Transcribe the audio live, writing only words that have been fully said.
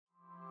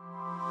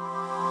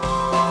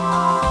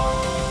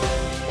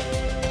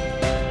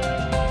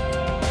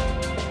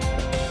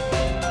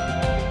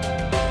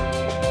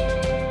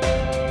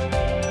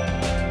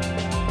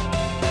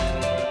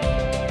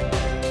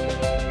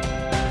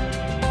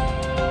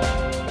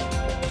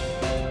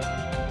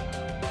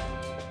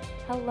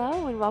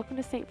welcome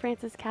to St.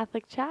 Francis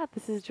Catholic Chat.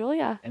 This is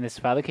Julia, And this is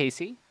Father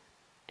Casey.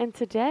 and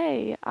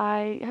today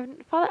Father,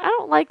 I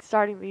don't like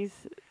starting these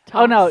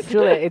talks. Oh, no,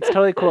 Julia, it's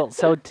totally cool.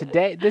 So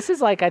today, this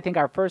is I think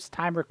our first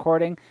time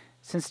recording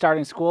since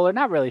starting school. Or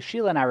not really.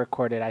 Sheila and I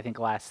recorded, I think,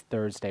 last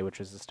Thursday, which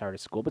was the start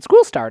of school. But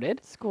school started.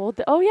 School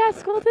did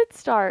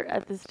start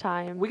at this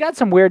time. We got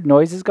some weird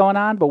noises going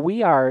on, but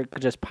we are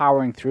just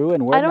powering through,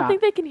 and we're I don't not.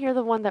 think they can hear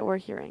the one that we're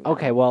hearing. though.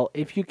 Okay, well,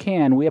 if you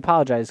can, we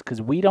apologize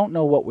because we don't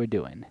know what we're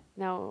doing.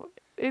 No,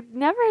 it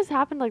never has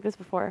happened like this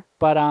before.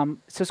 But,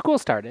 so school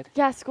started.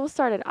 Yeah, school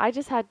started. I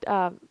just had,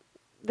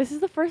 this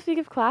is the first week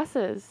of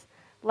classes.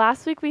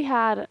 Last week we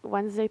had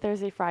Wednesday,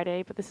 Thursday,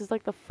 Friday, but this is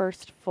like the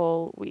first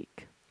full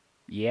week.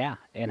 Yeah,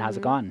 and how's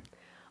it Mhm.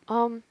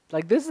 gone?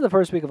 This is the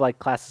first week of,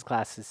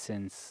 classes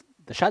since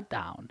the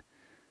shutdown.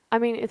 I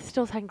mean, it's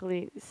still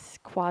technically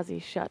quasi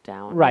shut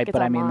down. Right, it's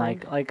but I mean,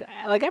 online.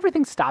 like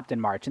everything stopped in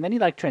March, and then you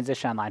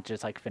transition online to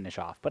just finish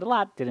off. But a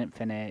lot didn't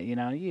finish. You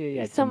know, you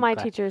had Some of my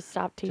cla- teachers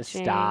stopped teaching.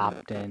 just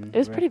stopped, and It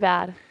was pretty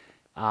bad.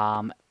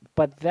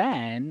 But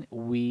then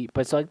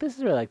so this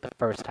is really the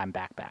first time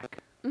back.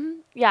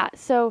 Yeah,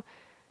 so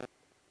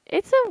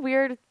it's a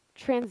weird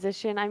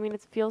transition. I mean,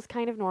 it feels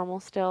kind of normal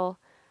still,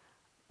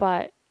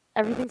 but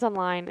everything's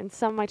online, and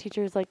some of my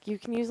teachers you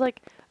can use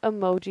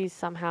emojis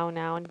somehow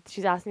now, and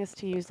she's asking us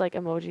to use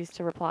emojis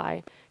to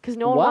reply because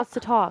no one What? wants to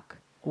talk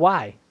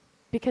Why?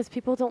 because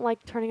people don't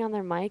like turning on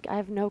their mic. I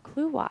have no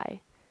clue why.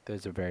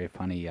 There's a very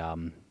funny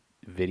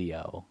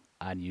video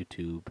on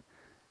YouTube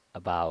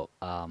about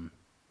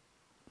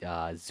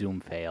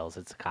Zoom fails.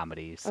 It's a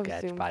comedy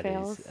sketch Zoom by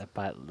fails? these,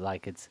 but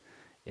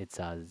it's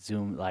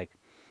Zoom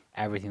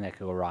everything that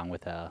could go wrong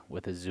with a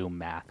Zoom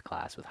math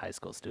class with high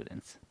school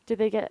students. Did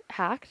they get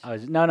hacked?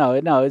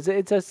 No.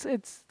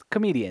 It's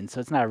comedians, so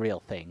it's not a real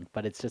thing,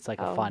 but it's just a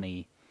Oh.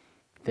 funny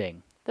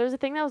thing. There was a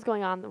thing that was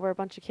going on where a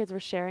bunch of kids were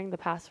sharing the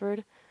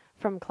password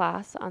from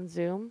class on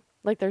Zoom,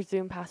 their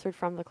Zoom password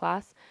from the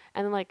class,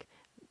 and then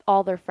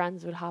all their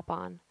friends would hop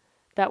on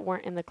that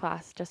weren't in the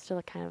class just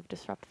to kind of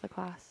disrupt the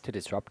class. To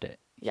disrupt it.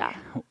 Yeah.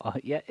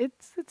 Yeah,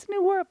 it's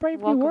new world,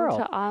 brave Welcome new world.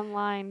 to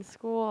online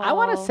school. I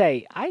want to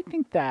say, I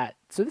think that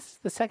this is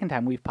the second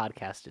time we've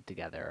podcasted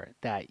together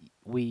that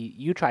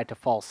you tried to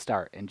false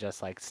start and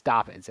just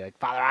stop it and say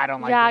Father, I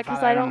don't like yeah, this. because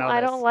Father, I don't know I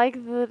this." don't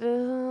like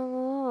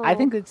the. I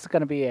think it's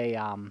going to be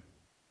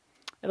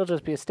it'll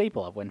just be a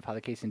staple of when Father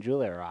Casey and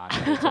Julia are on.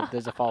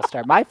 There's a false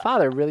start. My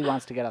father really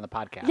wants to get on the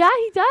podcast. Yeah,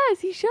 he does.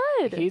 He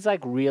should. He's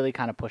really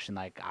kind of pushing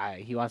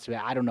he wants to be.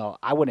 I don't know.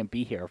 I wouldn't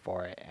be here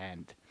for it,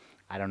 and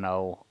I don't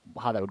know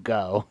how that would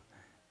go.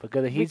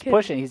 Because he's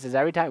pushing. He says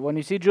every time when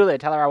you see Julia,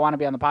 tell her I want to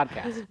be on the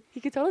podcast. He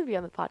could totally be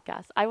on the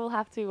podcast. I will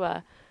have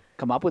to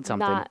Come up with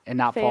something and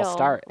not fail, false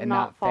start and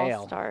not false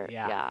fail. start.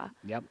 Yeah.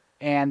 Yep.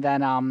 And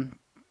then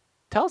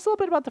tell us a little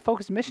bit about the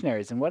Focus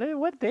Missionaries and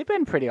what they've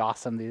been pretty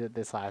awesome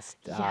this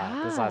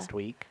last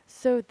week.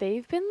 So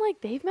they've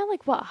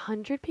met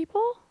 100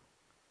 people?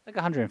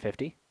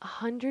 150.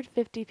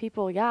 150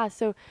 people. Yeah.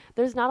 So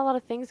there's not a lot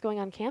of things going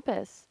on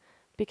campus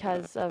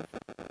because of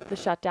the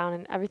shutdown,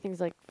 and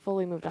everything's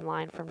fully moved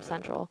online from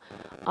Central.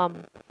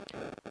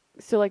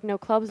 So no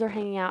clubs are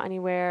hanging out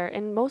anywhere,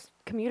 and most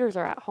commuters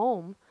are at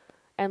home,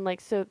 and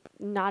so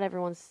not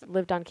everyone's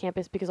lived on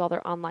campus because all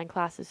their online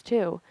classes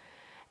too.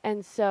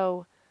 And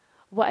so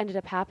what ended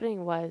up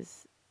happening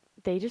was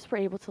they just were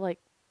able to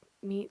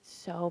meet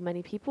so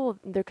many people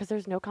there because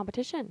there's no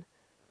competition.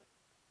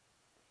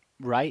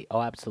 Right.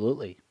 Oh,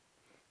 absolutely.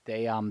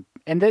 They and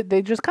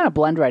they just kind of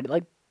blend right.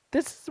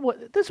 This is one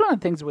of the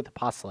things with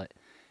Apostolate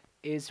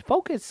is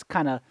Focus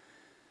kind of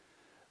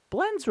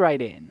blends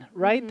right in,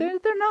 right? Mhm.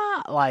 They're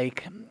not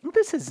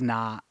this is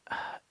not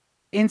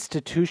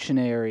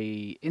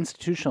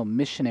institutional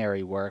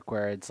missionary work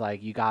where it's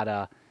you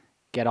gotta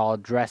get all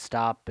dressed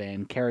up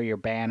and carry your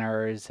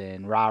banners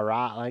and rah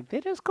rah.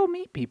 They just go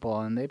meet people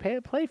and they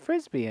play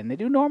frisbee and they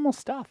do normal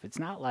stuff. It's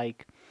not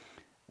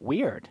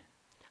weird.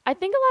 I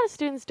think a lot of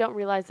students don't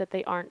realize that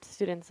they aren't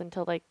students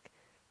until they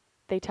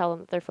tell them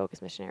that they're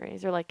Focus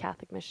missionaries or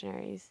Catholic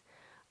missionaries,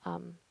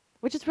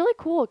 which is really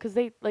cool because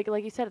they like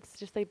you said, it's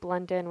just they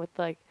blend in with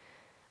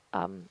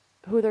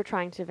who they're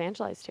trying to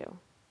evangelize to.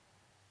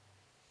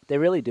 They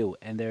really do,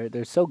 and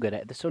they're so good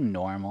at. They're so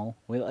normal.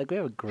 We have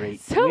a great.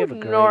 So we have a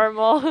great,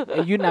 normal.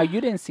 you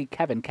didn't see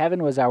Kevin.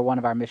 Kevin was one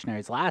of our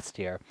missionaries last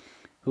year,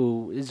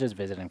 who is just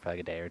visiting for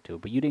a day or two.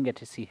 But you didn't get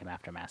to see him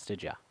after Mass,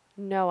 did you?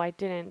 No, I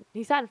didn't.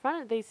 They sat in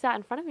front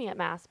of me at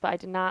Mass, but I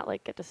did not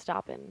get to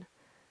stop and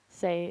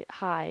say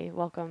hi,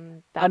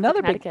 welcome back to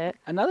Connecticut.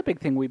 Another big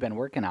thing we've been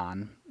working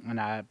on, and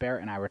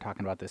Barrett and I were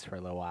talking about this for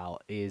a little while,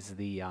 is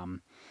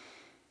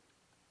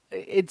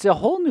it's a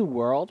whole new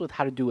world with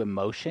how to do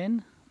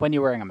emotion when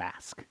you're wearing a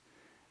mask,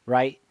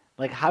 right?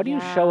 How do you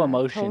show Yeah,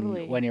 emotion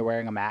totally. when you're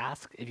wearing a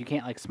mask if you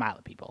can't smile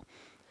at people?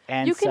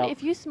 And You can,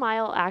 if you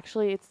smile,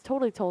 actually, it's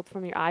totally told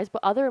from your eyes, but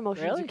other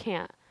emotions Really? you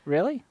can't.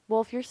 Really?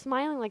 Well, if you're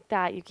smiling like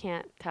that, you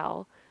can't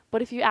tell.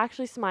 But if you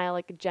actually smile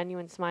like a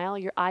genuine smile,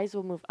 your eyes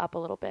will move up a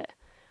little bit.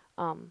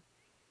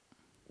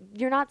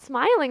 You're not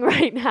smiling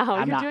right now.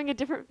 I'm You're not. doing a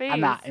different I'm face.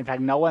 not. In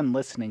fact, no one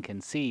listening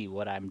can see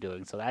what I'm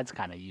doing, so that's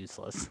kind of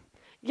useless.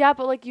 Yeah,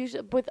 but like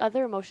usually with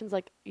other emotions,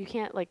 like you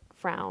can't like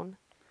frown.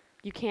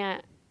 You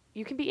can't.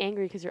 You can be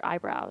angry because your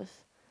eyebrows.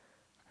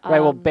 Right.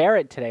 Well, Um,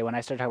 Barrett today, when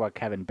I started talking about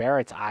Kevin,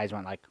 Barrett's eyes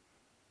went like,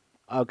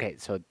 okay,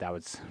 so that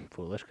was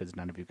foolish because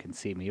none of you can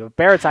see me. But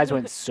Barrett's eyes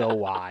went so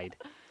wide,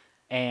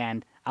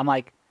 and I'm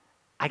like,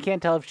 I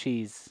can't tell if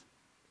she's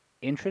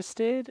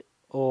interested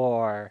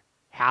or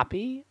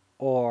happy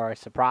or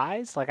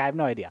surprised. Like I have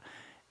no idea.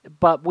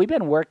 But we've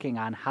been working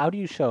on how do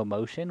you show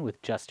emotion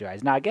with just your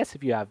eyes. Now, I guess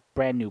if you have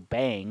brand new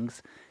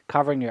bangs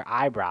covering your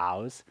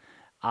eyebrows,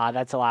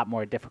 that's a lot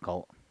more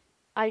difficult.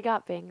 I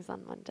got bangs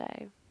on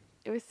Monday.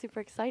 It was super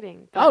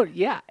exciting, Oh but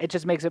yeah, it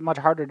just makes it much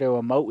harder to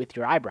emote with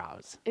your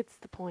eyebrows it's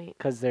the point.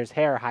 because there's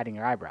hair hiding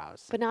your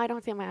eyebrows. But now I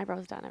don't see my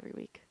eyebrows done every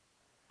week.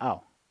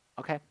 Oh,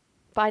 okay,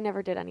 But I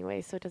never did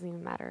anyway, so it doesn't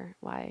even matter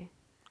why.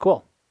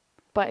 cool.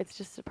 But it's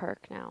just a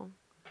perk now.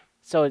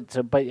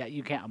 But yeah,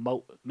 you can't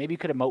emote. Maybe you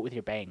could emote with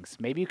your bangs.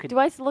 Maybe you could. Do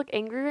I look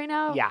angry right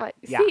now? Yeah, But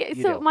yeah, see,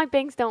 you so do. my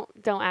bangs don't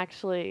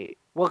actually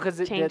Well, because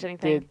change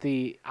anything.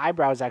 the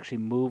eyebrows actually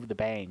move the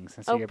bangs,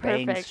 and so Oh, your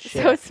bangs perfect. shift.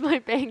 So it's my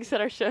bangs that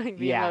are showing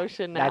the Yeah,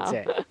 emotion that's now.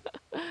 it.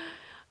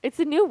 It's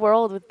a new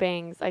world with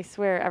bangs. I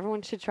swear,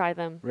 everyone should try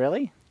them.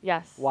 Really?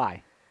 Yes.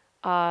 Why?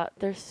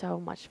 They're so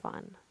much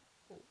fun.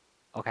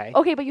 Okay.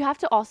 Okay, but you have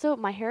to also.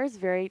 My hair is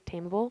very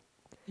tameable.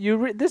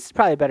 This is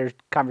probably a better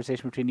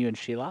conversation between you and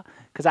Sheila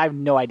because I have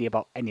no idea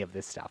about any of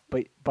this stuff.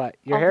 But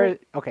your I'll hair.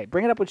 Okay,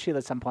 bring it up with Sheila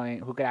at some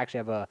point. Who could actually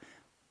have a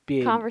be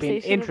an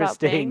Conversation about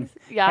interesting. bangs.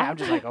 Yeah. I'm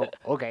just like, oh,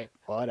 okay,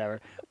 whatever.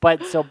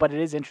 But it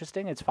is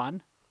interesting. It's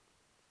fun.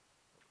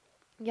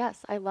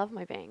 Yes, I love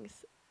my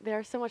bangs.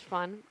 They're so much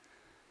fun.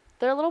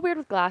 They're a little weird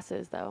with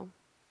glasses though,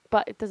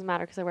 but it doesn't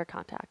matter because I wear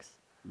contacts.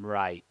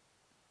 Right.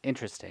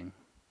 Interesting.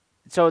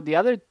 So the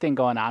other thing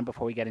going on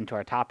before we get into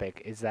our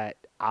topic is that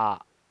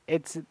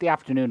it's the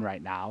afternoon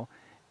right now,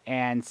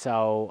 and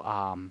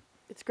so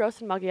It's gross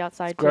and muggy it's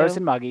outside gross too.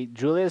 and muggy.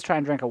 Julia's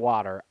trying to drink a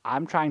water.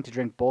 I'm trying to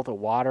drink both a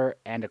water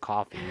and a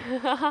coffee.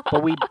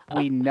 But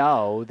we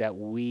know that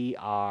we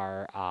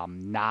are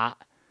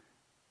not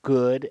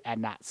good at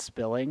not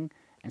spilling,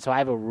 and so I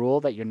have a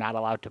rule that you're not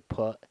allowed to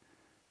put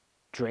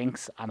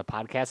drinks on the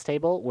podcast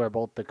table where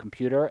both the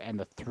computer and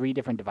the three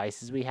different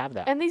devices we have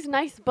that And these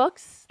nice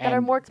books that are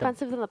and more the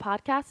expensive than the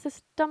podcast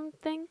system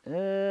thing.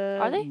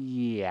 Are they?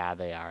 yeah,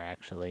 they are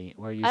actually.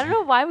 We're I don't using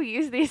know why we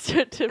use these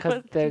to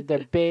because put.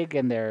 they're big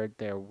and they're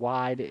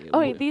wide. Oh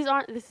wait, these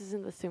aren't. This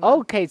isn't the Sumo.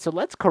 Okay, so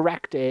let's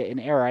correct an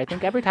error. I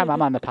think every time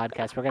I'm on the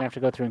podcast, we're gonna have to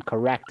go through and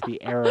correct the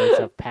errors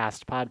of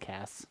past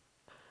podcasts.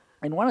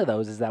 And one of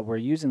those is that we're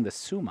using the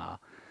Summa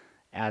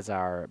as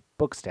our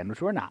book stand,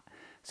 which we're not.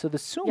 So the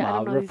Yeah, I Summa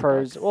don't know these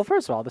refers. books. Well,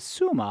 first of all, the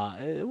Summa.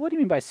 What do you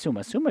mean by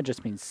Summa? Summa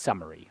just means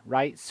summary,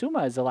 right?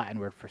 Summa is a Latin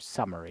word for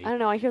summary. I don't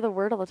know. I hear the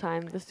word all the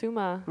time. The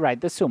Summa. Right,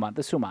 the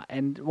Summa.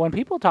 And when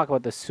people talk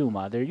about the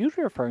Summa, they're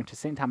usually referring to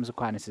St. Thomas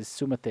Aquinas'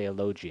 Summa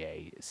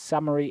Theologiae,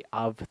 Summary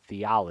of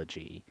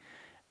Theology,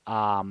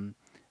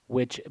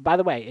 which, by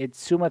the way, it's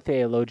Summa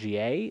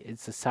Theologiae.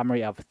 It's a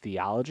summary of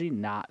theology,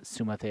 not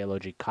Summa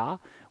Theologica,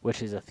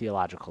 which is a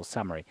theological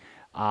summary.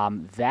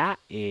 That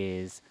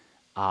is,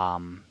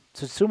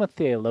 so Summa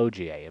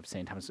Theologiae of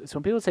St. Thomas. So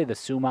when people say the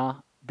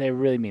Summa, they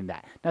really mean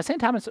that. Now, St.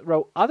 Thomas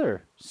wrote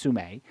other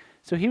Summae.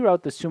 So he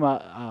wrote the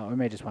Summa, or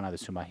maybe just one other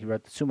Summa. He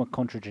wrote the Summa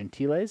Contra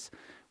Gentiles,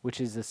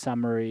 which is the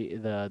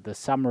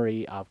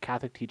summary of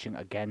Catholic teaching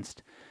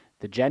against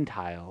the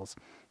Gentiles.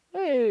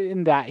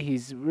 In that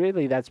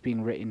that's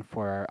being written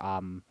for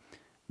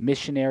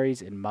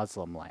missionaries in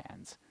Muslim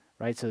lands,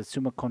 right? So the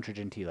Summa Contra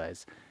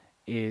Gentiles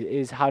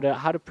is how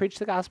to preach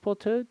the gospel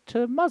to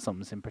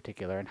Muslims in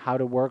particular, and how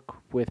to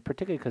work with,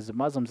 particularly because the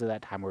Muslims at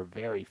that time were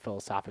very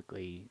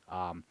philosophically,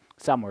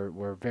 some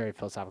were very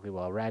philosophically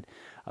well read.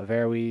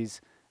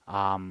 Averroes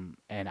and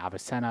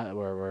Avicenna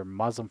were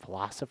Muslim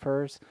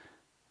philosophers.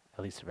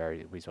 At least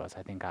Averroes was.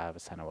 I think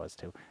Avicenna was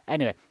too.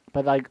 Anyway,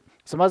 but like,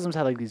 so Muslims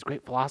had like these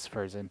great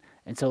philosophers, and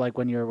so like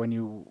when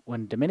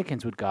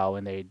Dominicans would go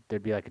and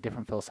there'd be like a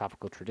different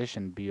philosophical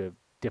tradition, be a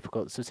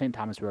difficult. So St.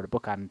 Thomas wrote a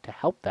book on to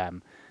help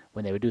them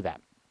when they would do that.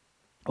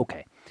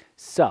 Okay,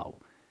 so,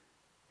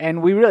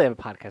 and we really have a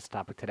podcast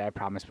topic today, I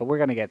promise, but we're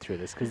gonna get through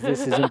this because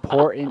this is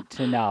important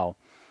to know.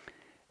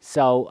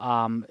 So,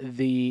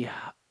 the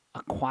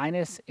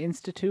Aquinas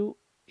Institute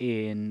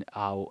in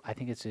I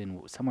think it's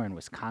in somewhere in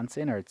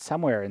Wisconsin, or it's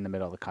somewhere in the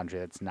middle of the country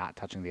that's not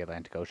touching the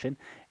Atlantic Ocean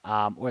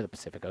or the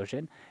Pacific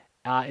Ocean,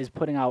 is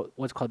putting out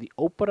what's called the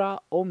Opera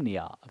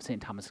Omnia of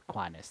St. Thomas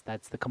Aquinas.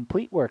 That's the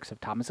complete works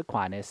of Thomas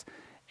Aquinas,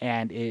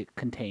 and it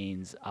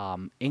contains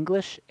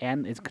English,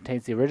 and it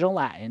contains the original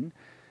Latin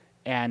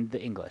and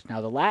the English. Now,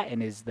 the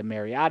Latin is the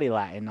Mariotti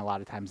Latin, a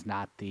lot of times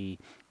not the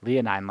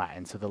Leonine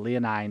Latin. So the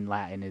Leonine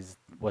Latin is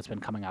what's been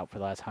coming out for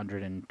the last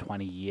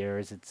 120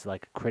 years. It's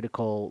like a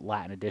critical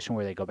Latin edition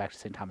where they go back to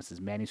St.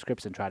 Thomas's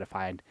manuscripts and try to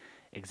find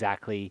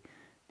exactly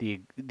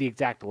the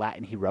exact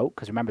Latin he wrote.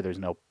 Because remember, there's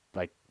no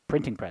like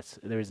printing press.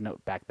 There was no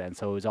back then,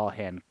 so it was all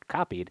hand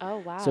copied. Oh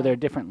wow. So there are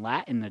different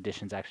Latin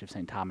editions actually of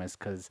St. Thomas,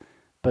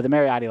 but the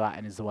Mariati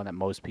Latin is the one that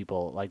most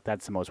people like.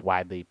 That's the most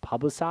widely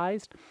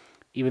publicized,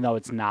 even though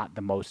it's not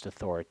the most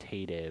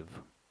authoritative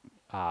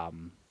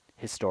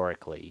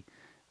historically,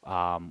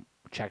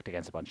 checked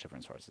against a bunch of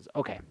different sources.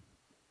 Okay.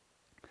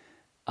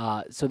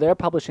 So they're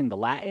publishing the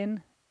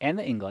Latin and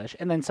the English,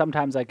 and then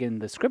sometimes, like in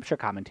the scripture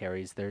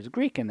commentaries, there's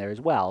Greek in there as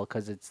well,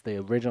 because it's the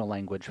original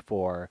language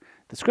for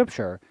the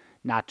scripture,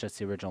 not just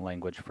the original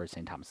language for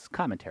St. Thomas's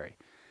commentary.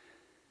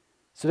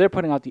 So they're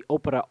putting out the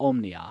Opera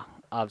Omnia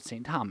of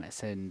St.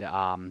 Thomas, and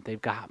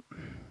they've got,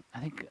 I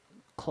think,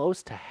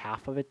 close to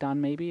half of it done,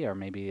 maybe, or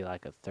maybe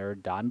like a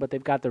third done, but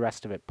they've got the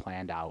rest of it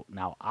planned out.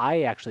 Now,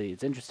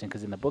 it's interesting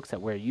because in the books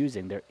that we're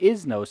using, there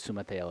is no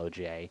Summa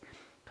Theologiae,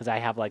 because I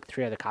have like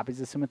 3 other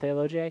copies of Summa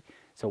Theologiae,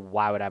 so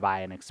why would I buy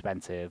an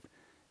expensive,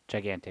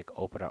 gigantic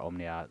Opera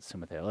Omnia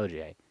Summa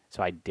Theologiae?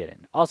 So I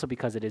didn't. Also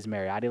because it is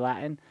Mariati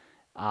Latin,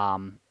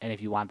 and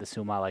if you want the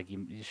Summa, like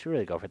you should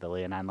really go for the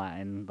Leonine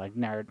Latin, like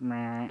nerd,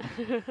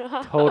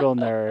 total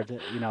nerd,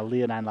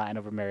 Leonine Latin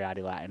over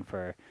Mariati Latin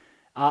for.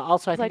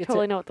 Also, I 'Cause I think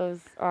totally know what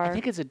those I are.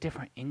 think it's a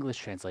different English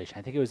translation.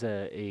 I think it was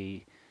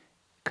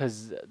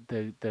because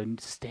the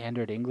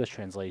standard English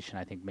translation,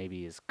 I think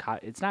maybe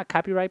it's not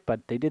copyright,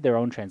 but they did their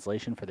own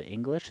translation for the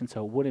English, and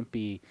so it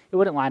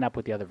wouldn't line up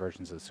with the other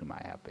versions of the Summa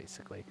I have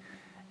basically.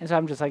 And so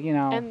I'm just like,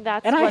 And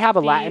that's and I what have a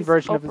Latin these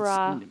version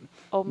Opera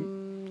of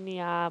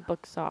Omnia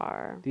books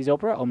are. these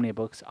Opera Omnia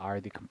books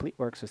are the complete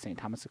works of St.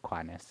 Thomas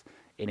Aquinas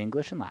in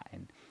English and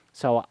Latin.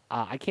 So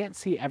I can't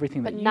see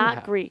everything But that you not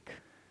have. Greek.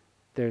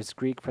 There's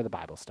Greek for the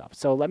Bible stuff.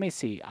 So let me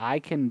see.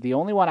 The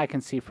only one I can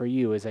see for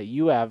you is that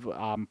you have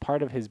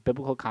part of his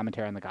biblical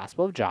commentary on the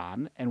Gospel of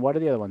John. And what are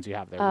the other ones you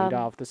have there? Read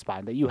off the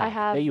spine that you have. I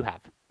have That you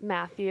have.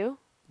 Matthew.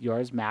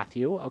 Yours,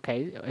 Matthew.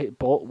 Okay.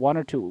 One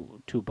or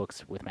two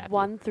books with Matthew.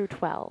 1 through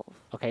 12.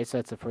 Okay, so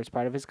that's the first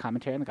part of his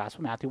commentary on the Gospel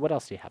of Matthew. What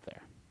else do you have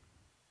there?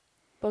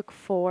 Book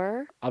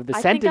 4. Of the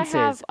I think I sentences.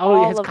 have Oh,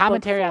 all his of book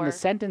commentary on the 4.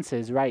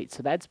 sentences, right.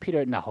 So that's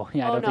Peter. No, I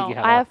don't think you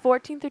have I all. have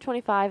 14 through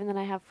 25, and then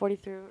I have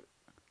 43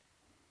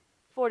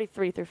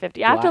 through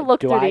 50. I have to look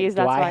through these.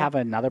 Do That's I why. have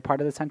another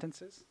part of the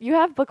sentences? You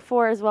have book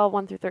 4 as well,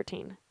 1 through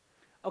 13.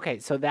 Okay,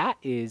 so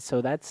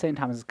that's St.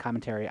 Thomas's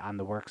commentary on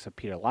the works of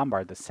Peter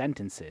Lombard, the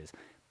sentences.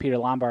 Peter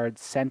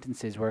Lombard's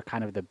sentences were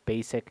kind of the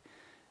basic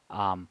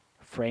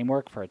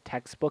framework for a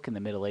textbook in the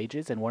Middle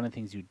Ages, and one of the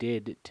things you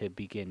did to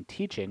begin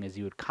teaching is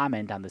you would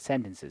comment on the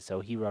sentences. So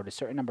he wrote a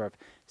certain number of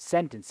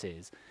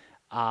sentences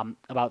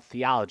about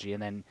theology,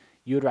 and then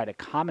you would write a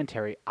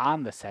commentary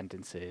on the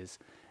sentences,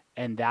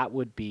 and that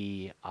would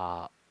be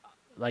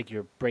like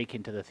your break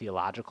into the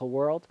theological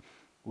world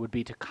would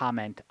be to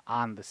comment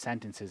on the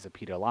sentences of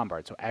Peter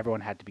Lombard. So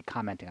everyone had to be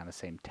commenting on the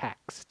same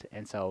text.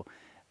 And so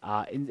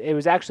it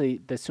was actually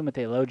the Summa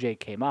Theologiae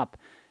came up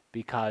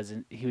because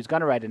he was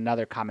going to write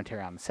another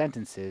commentary on the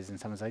sentences, and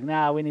someone's like,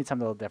 nah, we need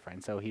something a little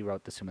different. So he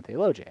wrote the Summa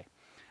Theologiae.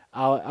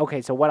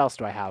 Okay, so what else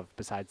do I have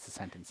besides the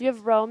sentences? You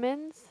have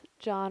Romans,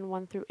 John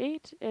 1 through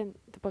 8, and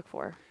the book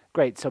 4.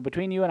 Great. So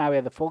between you and I, we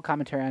have the full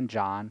commentary on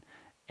John.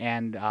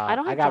 And I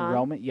don't have got John.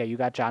 Roman. Yeah, you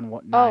got John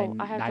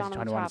 9, I have 9 John to on the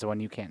 21 top. is the one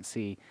you can't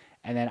see.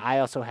 And then I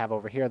also have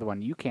over here the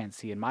one you can't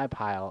see in my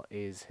pile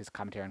is his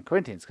commentary on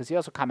Corinthians, because he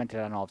also commented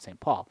on all of St.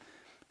 Paul.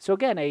 So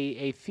again,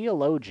 a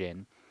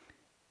theologian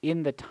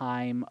in the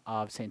time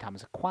of St.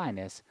 Thomas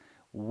Aquinas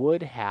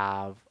would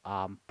have,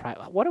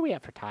 what are we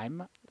at for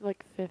time?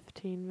 Like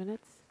 15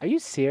 minutes. Are you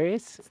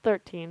serious? It's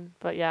 13,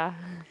 but yeah.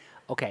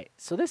 Okay,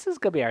 so this is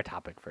going to be our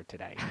topic for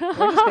today. We're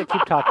just going to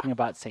keep talking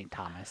about St.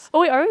 Thomas.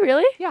 Oh, wait, are we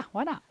really? Yeah,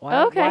 why not?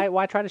 Why, Okay.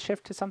 why try to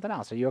shift to something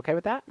else? Are you okay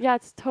with that? Yeah,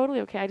 it's totally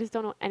okay. I just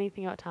don't know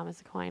anything about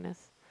Thomas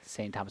Aquinas.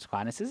 St. Thomas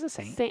Aquinas is a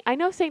saint. I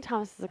know St.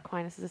 Thomas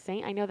Aquinas is a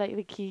saint. I know that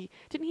didn't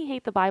he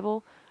hate the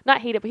Bible? Not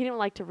hate it, but he didn't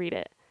like to read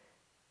it.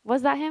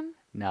 Was that him?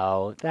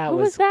 No, that Who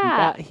was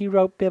that? He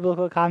wrote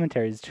biblical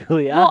commentaries,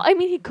 Julia. Well, I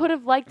mean, he could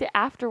have liked it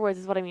afterwards,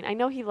 is what I mean. I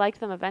know he liked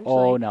them eventually.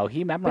 Oh no,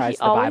 he memorized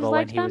the always Bible when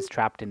liked he was them?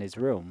 trapped in his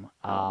room.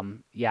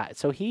 Yeah,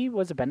 so he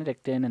was a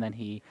Benedictine, and then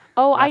he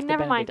Oh, left the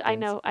never mind.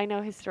 Benedictines. I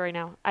know his story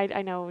now.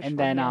 I know which And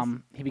one then he is.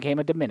 he became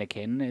a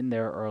Dominican in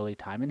their early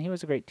time, and he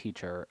was a great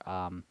teacher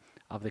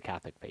of the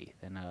Catholic faith.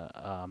 And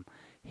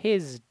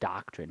his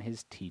doctrine,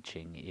 his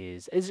teaching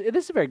is this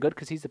is very good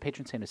because he's the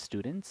patron saint of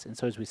students. And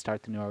so as we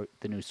start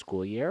the new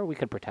school year, we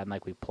could pretend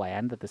like we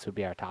planned that this would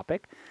be our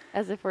topic.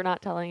 As if we're not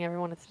telling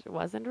everyone it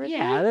wasn't originally.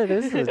 Yeah,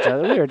 this is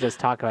we were just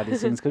talking about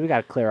these things because we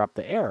got to clear up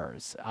the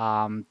errors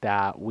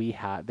that we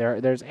have.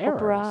 There's errors.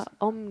 Opera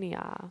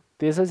Omnia,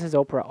 This is his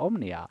Opera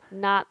Omnia.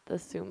 not the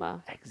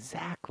Summa.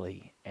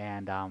 Exactly,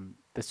 and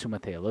the Summa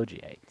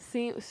Theologiae.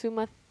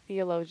 Summa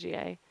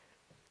Theologiae.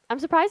 I'm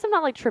surprised I'm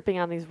not like tripping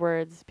on these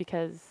words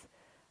because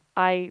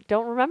I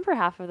don't remember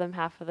half of them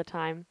half of the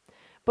time.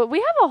 But we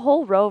have a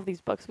whole row of these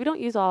books. We don't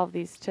use all of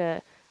these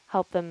to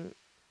help them.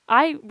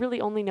 I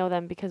really only know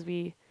them because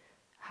we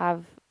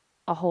have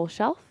a whole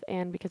shelf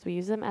and because we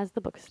use them as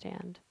the book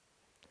stand.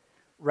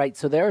 Right,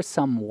 so there are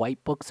some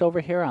white books over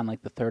here on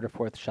like the third or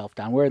fourth shelf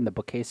down. We're in the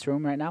bookcase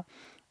room right now.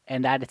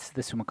 And that is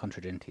the Summa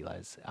Contra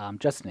Gentiles,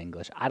 just in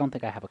English. I don't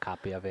think I have a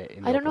copy of it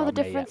in I the don't Opera know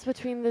the Omnia yet. difference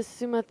between the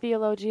Summa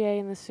Theologiae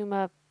and the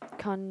Summa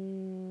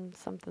con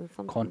something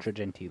something Contra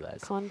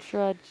Gentiles.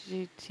 contra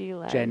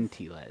gentiles.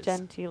 Gentiles.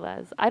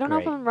 Gentiles. I don't know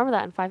if Great. I'm remember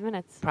that in 5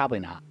 minutes. Probably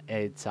not.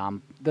 It's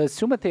the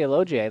Summa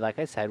Theologiae, like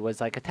I said, was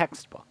like a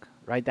textbook,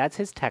 right? That's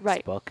his Right.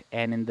 textbook.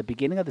 And in the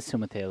beginning of the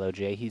Summa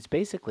Theologiae, he's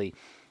basically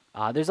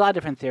there's a lot of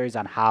different theories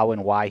on how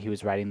and why he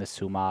was writing the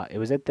Summa. It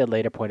was at the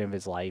later point of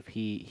his life.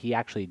 He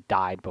actually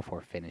died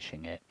before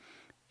finishing it,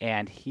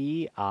 and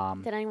he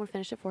Did anyone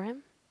finish it for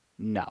him?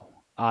 no.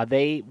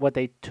 They what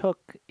they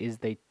took is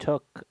they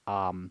took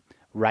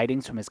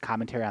writings from his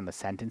commentary on the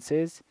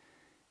sentences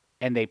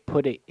and they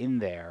put it in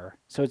there.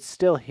 So it's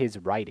still his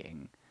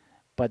writing,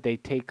 but they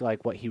take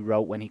like what he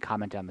wrote when he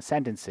commented on the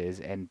sentences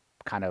and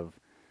kind of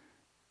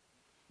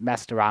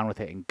messed around with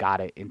it and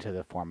got it into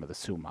the form of the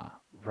Summa,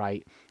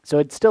 right? So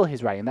it's still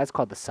his writing. That's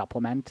called the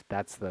supplement.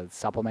 That's the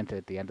supplement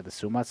at the end of the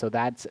Summa. So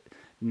that's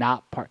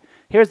not part.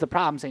 Here's the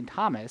problem: St.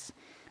 Thomas,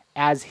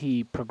 as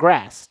he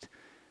progressed,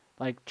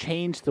 like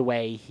changed the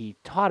way he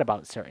taught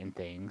about certain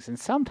things, and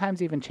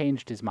sometimes even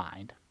changed his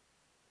mind.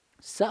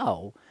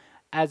 So,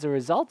 as a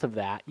result of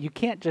that, you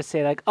can't just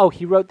say like, "Oh,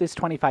 he wrote this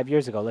 25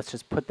 years ago. Let's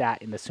just put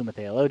that in the Summa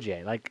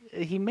Theologiae." Like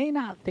he may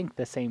not think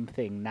the same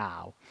thing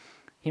now.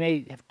 He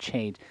may have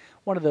changed.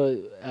 One of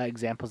the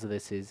examples of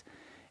this is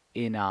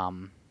in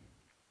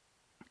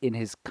in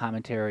his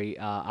commentary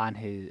on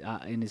his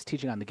in his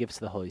teaching on the gifts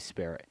of the Holy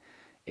Spirit.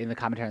 In the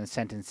commentary on the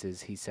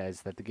sentences, he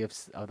says that the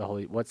gifts of the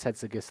Holy what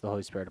sets the gifts of the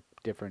Holy Spirit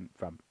different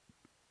from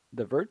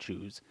the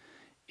virtues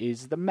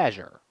is the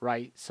measure,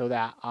 right? So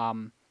that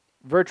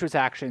virtuous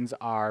actions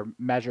are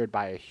measured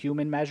by a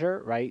human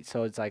measure, right?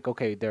 So it's like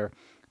okay, they're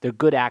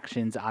good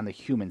actions on the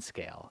human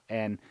scale,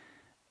 and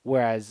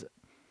whereas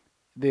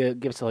the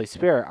gifts of the Holy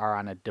Spirit are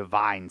on a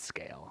divine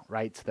scale,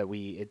 right? So that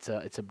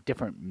it's a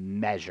different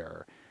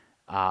measure.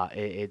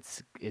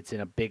 It's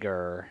in a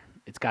bigger.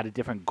 It's got a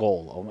different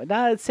goal,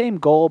 not the same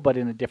goal, but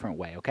in a different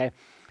way. Okay,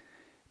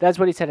 that's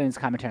what he said in his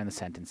commentary on the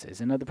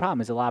sentences. And the problem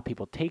is a lot of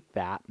people take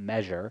that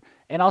measure,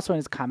 and also in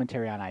his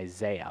commentary on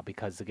Isaiah,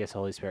 because the gifts of the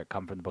Holy Spirit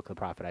come from the book of the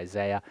prophet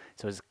Isaiah.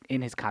 So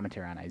in his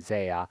commentary on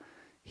Isaiah,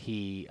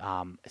 he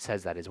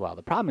says that as well.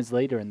 The problem is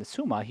later in the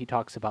Summa, he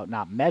talks about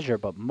not measure,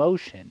 but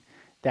motion,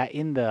 that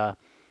in the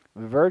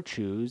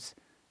virtues,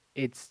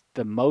 it's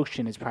the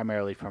motion is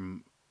primarily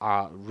from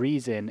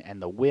reason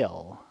and the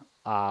will.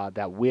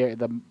 That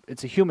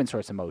it's a human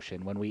source of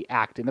motion when we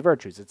act in the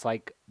virtues. It's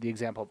like the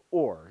example of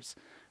oars,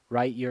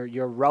 right?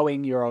 You're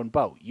rowing your own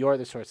boat. You're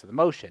the source of the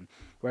motion.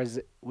 Whereas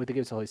with the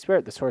gifts of the Holy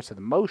Spirit, the source of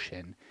the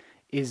motion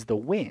is the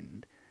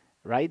wind,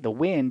 right? The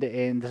wind,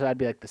 and so that'd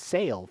be like the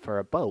sail for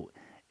a boat.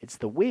 It's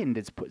the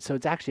wind. So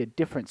it's actually a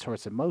different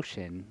source of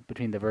motion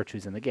between the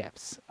virtues and the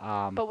gifts.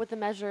 But would the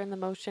measure and the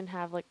motion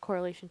have like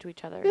correlation to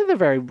each other? They're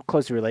very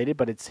closely related,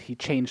 but he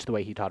changed the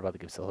way he taught about the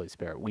gifts of the Holy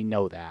Spirit. We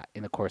know that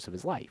in the course of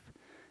his life.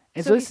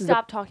 And so So he this is the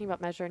stopped talking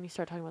about measure and he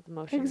started talking about the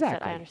motion instead.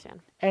 I exactly.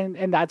 understand.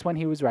 And that's when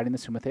he was writing the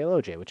Summa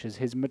Theologiae, which is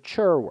his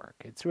mature work.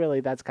 It's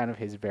really that's kind of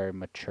his very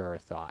mature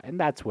thought, and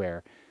that's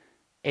where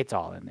it's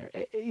all in there.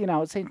 You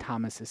know, St.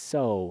 Thomas is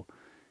so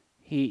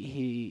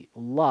he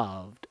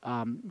loved.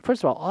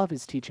 First of all of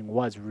his teaching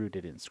was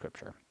rooted in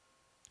Scripture.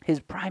 His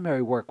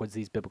primary work was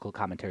these biblical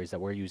commentaries that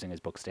we're using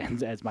as book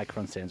stands, as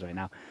microphone stands right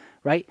now,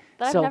 right?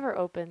 That I've So never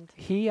opened.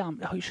 he oh,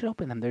 you should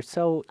open them. They're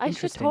so I should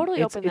interesting.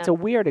 totally It's open it's a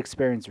them. weird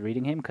experience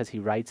reading him because he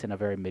writes in a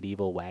very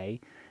medieval way,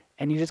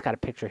 and you just got to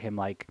picture him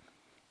like,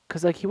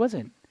 because like he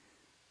wasn't.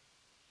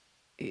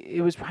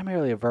 It was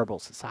primarily a verbal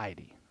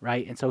society,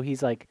 right? And so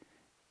he's like,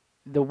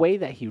 the way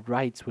that he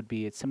writes would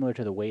be it's similar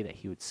to the way that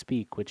he would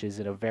speak, which is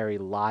in a very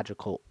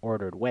logical,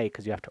 ordered way,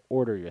 because you have to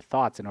order your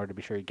thoughts in order to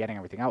be sure you're getting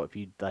everything out. If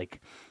you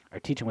like are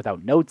teaching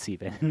without notes,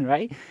 even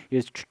right,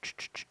 you just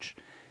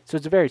so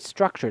it's very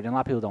structured, and a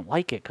lot of people don't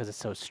like it because it's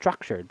so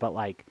structured. But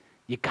like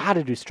you got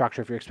to do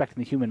structure if you're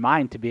expecting the human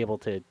mind to be able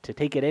to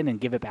take it in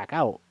and give it back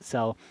out.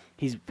 So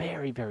he's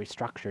very very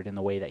structured in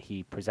the way that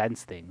he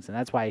presents things, and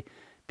that's why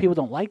people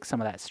don't like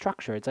some of that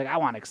structure. It's like I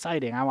want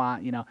exciting. I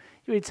want you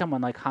read someone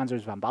like Hans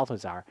Urs von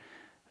Balthasar,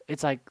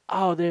 it's like,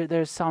 oh,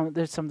 there's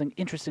something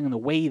interesting in the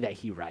way that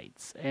he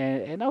writes,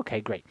 and okay,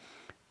 great,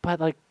 but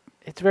like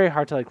it's very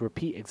hard to like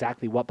repeat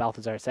exactly what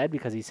Balthazar said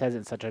because he says it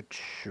in such a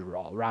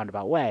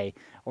roundabout way,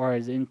 or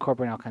is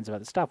incorporating all kinds of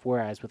other stuff.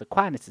 Whereas with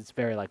Aquinas, it's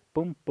very like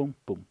boom, boom,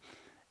 boom.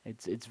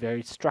 It's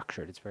very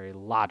structured. It's very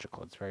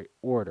logical. It's very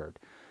ordered,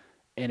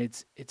 and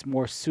it's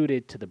more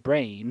suited to the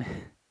brain,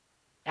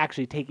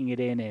 actually taking it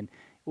in and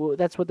well,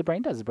 that's what the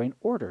brain does. The brain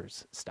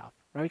orders stuff,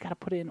 right? We got to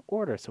put it in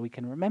order so we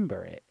can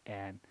remember it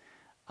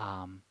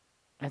um,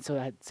 and so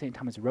that St.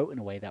 Thomas wrote in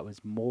a way that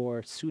was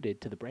more suited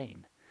to the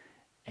brain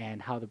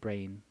and how the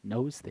brain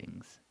knows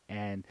things,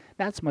 and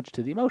not so much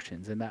to the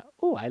emotions. And that,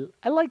 oh,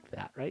 I like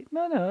that, right?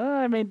 No,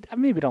 I mean, I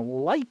maybe don't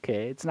like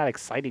it. It's not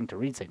exciting to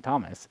read St.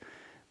 Thomas,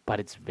 but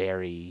it's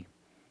very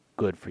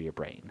good for your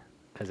brain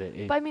because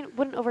it But I mean,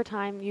 wouldn't over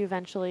time you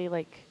eventually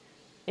like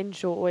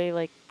enjoy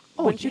like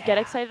Oh Wouldn't you get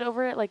yeah. excited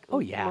over it? Like, Oh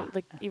yeah.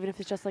 like even if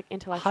it's just like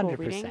intellectual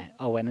reading? 100%.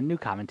 Oh, when a new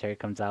commentary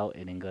comes out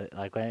in English,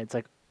 like when it's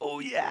like, oh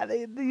yeah,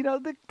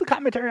 the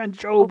commentary on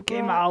Job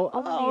came Oprah. out.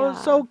 Oh Oh, it's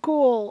yeah. so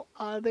cool.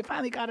 They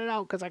finally got it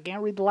out because I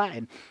can't read the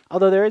Latin.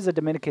 Although there is a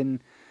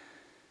Dominican,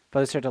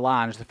 Father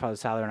Sertalange, the Father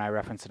Saller and I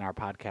referenced in our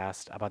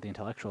podcast about the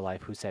intellectual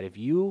life, who said if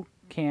you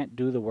can't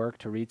do the work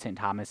to read St.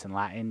 Thomas in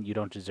Latin, you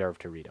don't deserve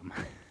to read him.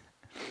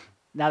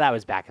 Now that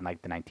was back in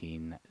like the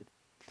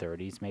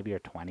 1930s, maybe, or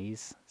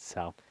 20s.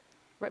 So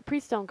Right,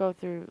 priests don't go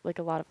through like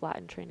a lot of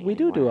Latin training we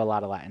do a anymore.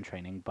 lot of Latin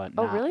training, but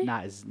Oh really?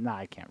 not.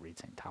 I can't read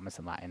St. Thomas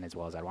in Latin as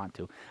well as I want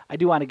to. I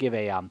do want to give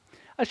a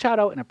shout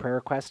out and a prayer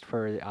request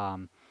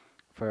for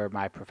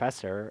my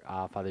professor,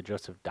 Father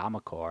Joseph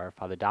Damacor.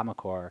 Father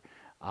Damacor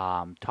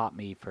taught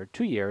me for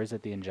 2 years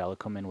at the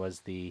Angelicum and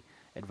was the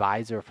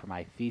advisor for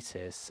my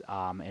thesis,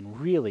 and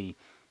really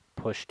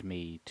pushed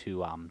me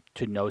to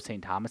know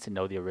St. Thomas and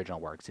know the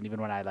original works. And even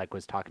when I like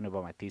was talking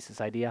about my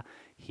thesis idea,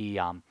 he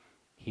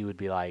he would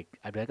be like,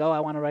 I'd be like, oh, I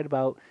want to write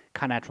about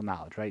connatural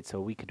knowledge, right? So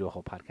we could do a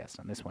whole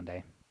podcast on this one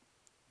day.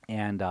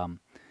 And I'm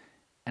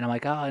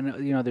like, oh,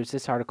 and there's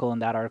this article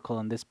and that article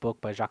and this book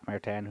by Jacques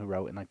Maritain who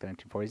wrote in like the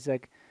 1940s. He's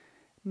like,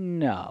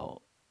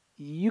 no,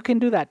 you can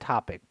do that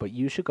topic, but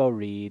you should go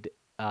reread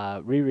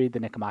the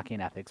Nicomachean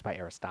Ethics by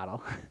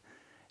Aristotle,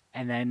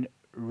 and then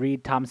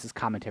read Thomas's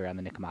commentary on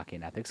the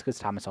Nicomachean Ethics, because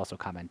Thomas also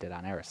commented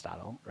on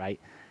Aristotle,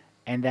 right?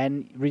 And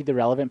then read the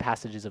relevant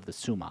passages of the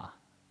Summa,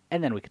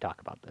 and then we could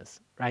talk about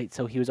this, right?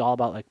 So he was all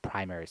about like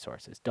primary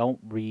sources. Don't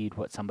read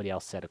what somebody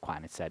else said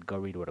Aquinas said. Go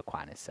read what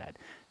Aquinas said.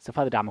 So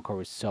Father Damacor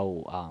was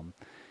so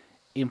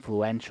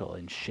influential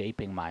in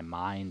shaping my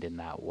mind in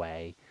that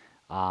way.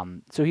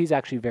 So he's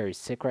actually very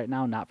sick right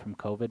now, not from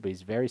COVID, but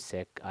he's very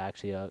sick.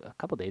 Actually, a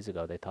couple days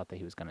ago, they thought that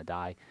he was going to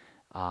die.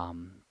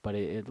 But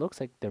it looks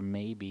like there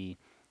may be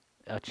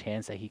a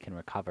chance that he can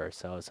recover.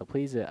 So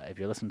please, if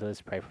you're listening to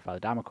this, pray for Father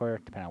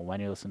Damacor, depending on when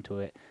you listen to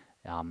it.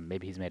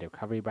 Maybe he's made a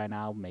recovery by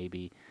now.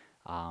 Maybe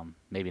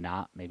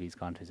not. Maybe he's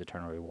gone to his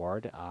eternal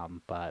reward.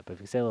 But if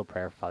you say a little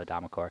prayer for Father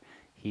Damacor,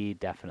 he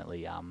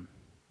definitely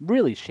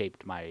really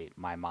shaped my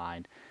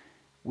mind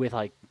with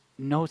like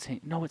know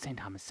what St.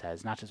 Thomas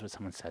says, not just what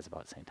someone says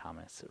about St.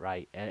 Thomas,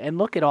 right? And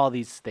look at all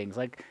these things.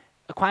 Like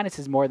Aquinas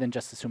is more than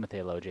just the Summa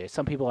Theologiae.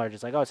 Some people are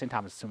just like, oh, St.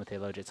 Thomas is Summa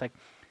Theologiae. It's like,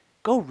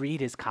 go read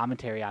his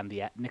commentary on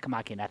the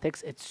Nicomachean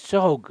Ethics. It's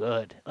so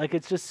good. Like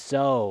it's just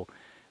so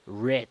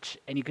rich,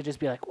 and you could just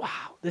be like,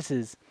 wow, this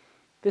is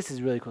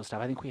really cool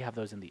stuff. I think we have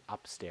those in the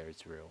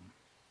upstairs room.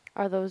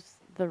 Are those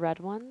the red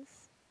ones?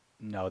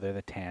 No, they're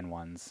the tan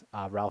ones.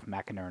 Ralph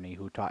McInerney,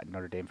 who taught at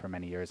Notre Dame for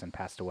many years and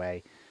passed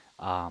away,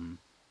 um,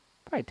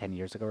 probably 10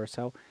 years ago or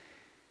so.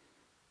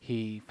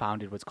 He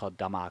founded what's called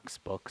Dumox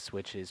Books,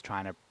 which is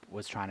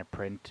was trying to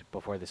print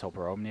before this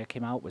Opera Omnia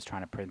came out. Was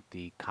trying to print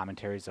the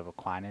commentaries of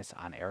Aquinas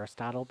on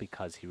Aristotle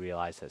because he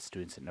realized that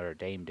students at Notre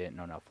Dame didn't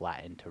know enough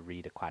Latin to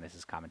read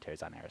Aquinas'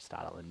 commentaries on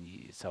Aristotle, and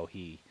so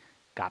he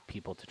got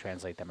people to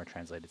translate them or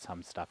translated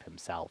some stuff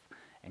himself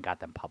and got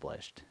them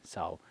published.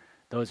 So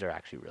those are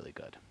actually really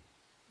good.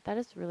 That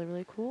is really,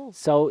 really cool.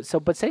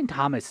 But Saint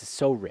Thomas is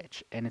so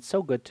rich, and it's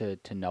so good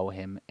to know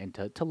him and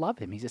to love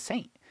him. He's a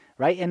saint,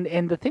 right?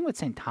 And the thing with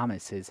Saint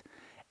Thomas is,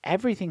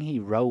 everything he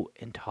wrote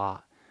and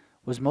taught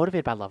was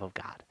motivated by love of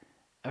God,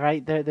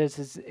 right? There's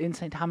this, in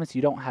Saint Thomas,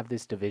 you don't have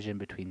this division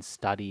between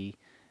study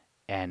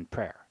and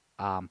prayer.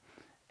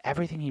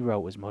 Everything he wrote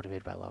was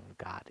motivated by love of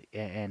God,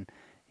 and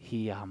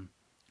he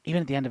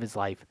even at the end of his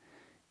life,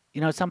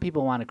 some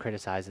people want to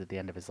criticize at the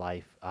end of his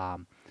life.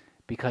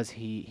 Because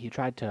he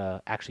tried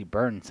to actually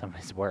burn some of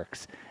his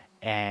works,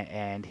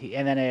 and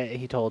then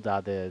he told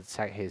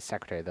his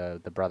secretary,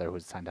 the brother who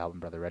was assigned to help him,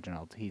 Brother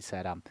Reginald. He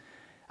said,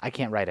 I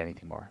can't write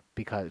anything more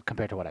because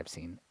compared to what I've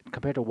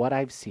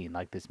seen,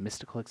 like this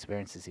mystical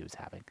experiences he was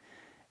having,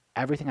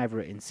 everything I've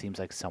written seems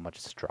like so much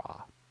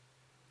straw.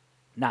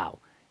 Now,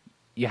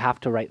 you have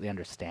to rightly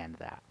understand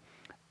that,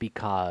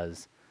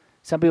 because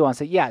some people want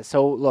to say, yeah,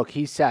 so look,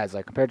 he says,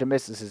 like, compared to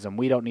mysticism,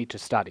 we don't need to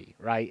study,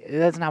 right?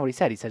 That's not what he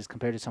said. He said it's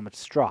compared to so much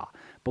straw.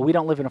 But we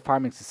don't live in a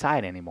farming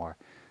society anymore.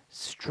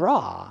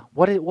 Straw,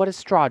 what does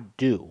straw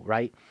do,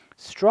 right?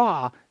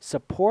 Straw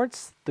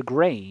supports the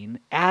grain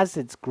as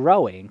it's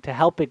growing to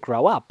help it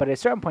grow up. But at a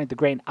certain point, the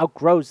grain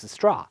outgrows the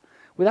straw.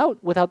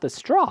 Without the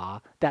straw,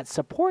 that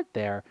support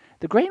there,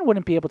 the grain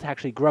wouldn't be able to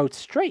actually grow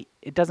straight.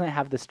 It doesn't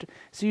have the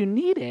so you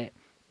need it,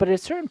 but at a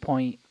certain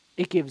point,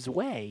 it gives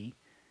way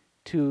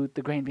to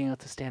the grain being able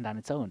to stand on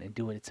its own and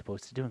do what it's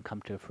supposed to do and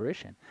come to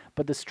fruition.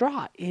 But the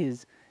straw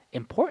is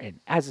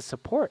important as a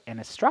support and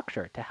a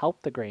structure to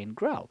help the grain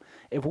grow.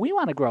 If we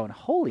want to grow in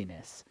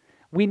holiness,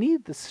 we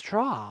need the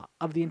straw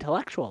of the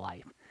intellectual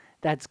life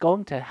that's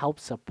going to help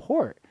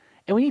support.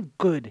 And we need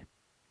good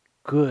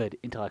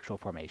intellectual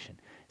formation.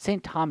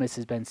 St. Thomas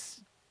has been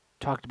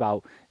talked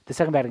about, the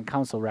Second Vatican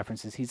Council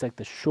references, he's like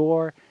the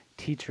sure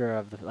teacher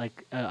of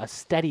like a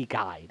steady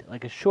guide,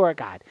 like a sure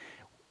guide.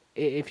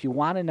 If you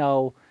want to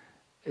know,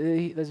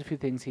 there's a few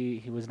things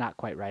he was not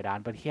quite right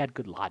on, but he had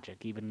good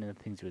logic, even in the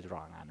things he was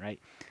wrong on, right?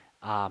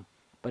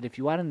 But if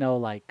you want to know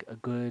like a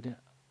good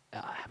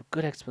have a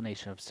good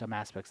explanation of some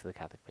aspects of the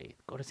Catholic faith,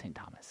 go to St.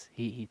 Thomas.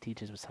 He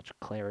teaches with such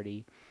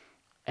clarity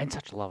and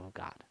such love of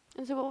God.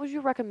 And so, what would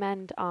you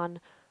recommend on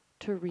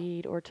to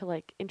read or to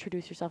like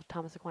introduce yourself to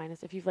Thomas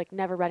Aquinas if you've like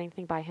never read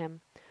anything by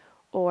him,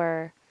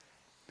 or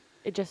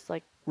it just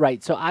like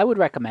Right. So I would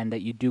recommend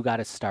that you do got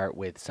to start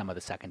with some of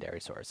the secondary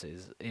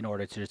sources in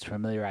order to just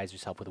familiarize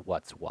yourself with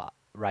what's what.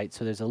 Right.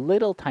 So there's a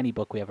little tiny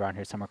book we have around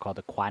here somewhere called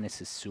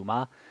Aquinas'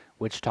 Summa,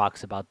 which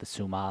talks about the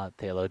Summa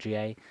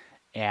Theologiae,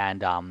 and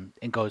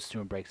goes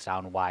through and breaks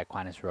down why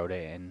Aquinas wrote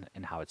it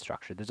and how it's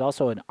structured. There's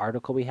also an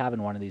article we have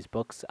in one of these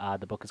books.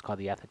 The book is called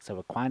The Ethics of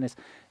Aquinas.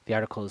 The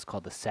article is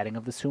called The Setting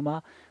of the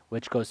Summa,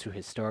 which goes through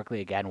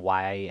historically again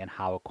why and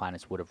how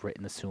Aquinas would have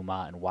written the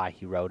Summa and why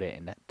he wrote it,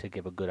 and to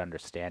give a good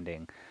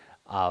understanding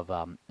of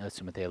the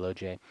Summa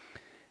Theologiae.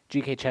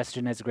 G.K.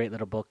 Chesterton has a great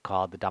little book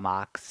called The Dumb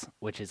Ox,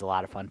 which is a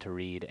lot of fun to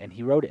read, and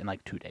he wrote it in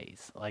like 2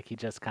 days. Like he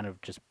just kind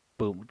of just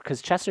boom,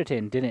 because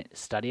Chesterton didn't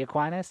study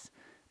Aquinas,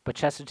 but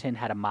Chesterton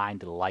had a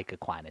mind like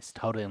Aquinas,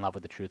 totally in love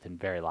with the truth and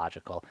very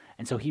logical.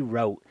 And so he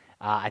wrote,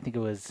 I think it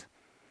was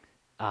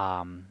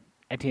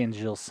Etienne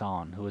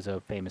Gilson, who was a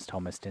famous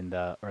Thomist in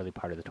the early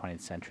part of the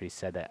 20th century,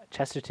 said that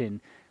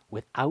Chesterton,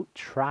 without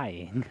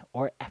trying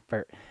or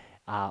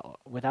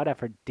without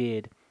effort,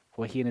 did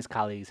what he and his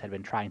colleagues had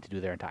been trying to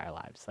do their entire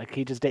lives. Like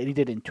he just did, he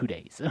did it in 2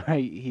 days.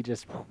 Right? He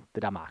just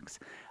the dumb ox.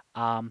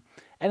 And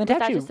then to was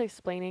that actually, just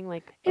explaining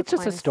like it's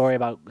just a Aquinas? story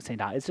about St.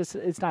 Thomas.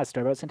 It's not a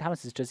story about St.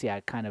 Thomas. It's just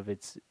kind of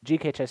it's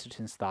G.K.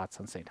 Chesterton's thoughts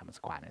on St. Thomas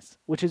Aquinas,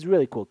 which is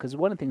really cool because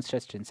one of the things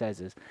Chesterton says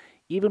is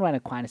even when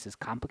Aquinas is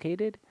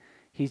complicated,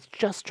 he's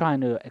just trying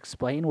to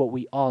explain what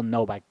we all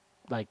know by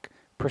like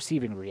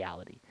perceiving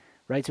reality,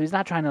 right? So he's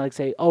not trying to like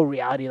say, oh,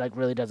 reality like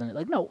really doesn't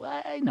like. No,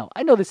 I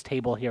know this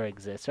table here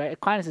exists, right?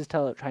 Aquinas is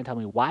trying to tell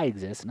me why it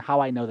exists and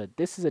how I know that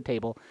this is a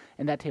table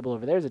and that table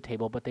over there is a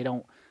table, but they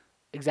don't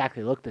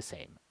exactly look the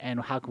same. And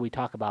how can we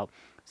talk about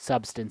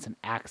substance and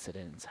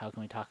accidents? How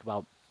can we talk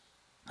about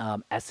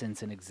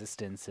essence and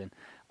existence and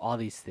all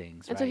these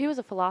things, And so right? he was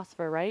a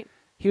philosopher, right?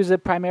 He was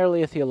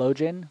primarily a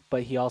theologian,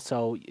 but he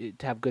also,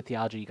 to have good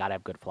theology, you got to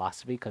have good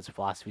philosophy because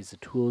philosophy is the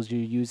tools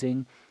you're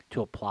using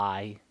to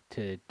apply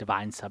to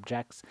divine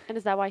subjects. And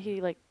is that why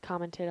he like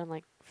commented on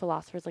like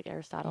philosophers like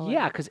Aristotle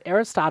Yeah, and because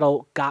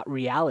Aristotle got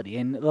reality.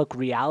 And look,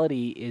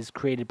 reality is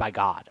created by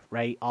God,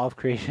 right? All of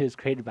creation is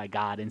created by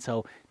God. And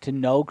so to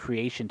know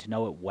creation, to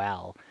know it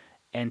well,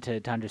 and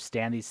to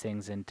understand these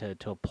things and to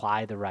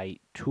apply the right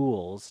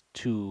tools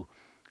to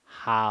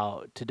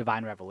how to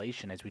divine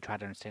revelation as we try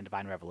to understand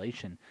divine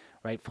revelation,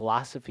 right?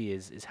 Philosophy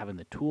is having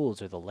the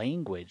tools or the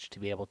language to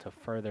be able to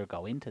further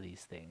go into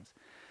these things.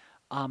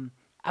 Um,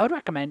 I would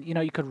recommend,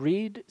 you could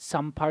read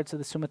some parts of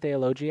the Summa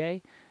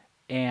Theologiae,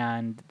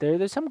 and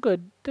there's some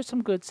good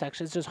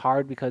sections. It's just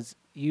hard because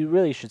you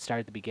really should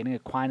start at the beginning.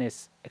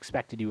 Aquinas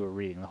expected you were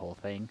reading the whole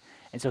thing,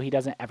 and so he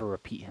doesn't ever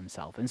repeat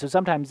himself. And so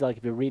sometimes, like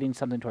if you're reading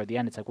something toward the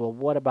end, it's like, well,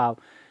 what about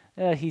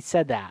he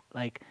said that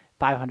like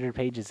 500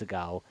 pages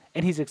ago,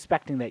 and he's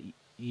expecting that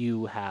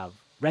you have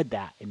read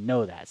that and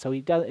know that. So he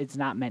does. It's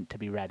not meant to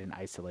be read in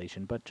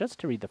isolation, but just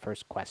to read the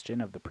first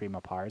question of the Prima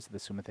Pars of the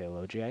Summa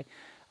Theologiae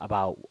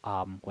about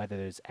whether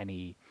there's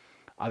any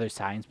other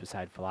science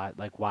beside philosophy,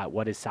 like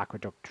what is Sacra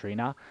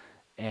Doctrina,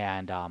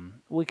 and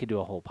we could do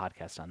a whole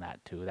podcast on that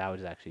too. That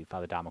was actually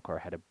Father Damacor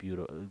had a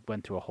beautiful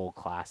went through a whole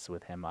class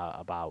with him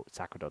about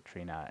Sacra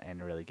Doctrina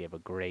and really gave a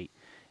great.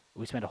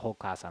 We spent a whole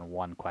class on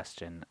one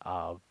question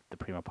of the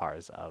Prima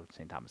Pars of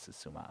St. Thomas's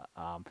Summa.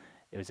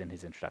 It was in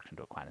his introduction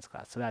to Aquinas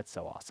class, so that's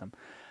so awesome.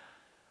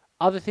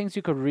 Other things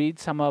you could read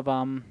some of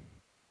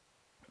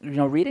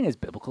reading his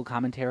biblical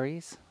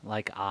commentaries,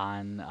 like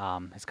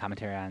on his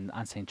commentary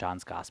on St.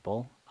 John's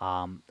Gospel.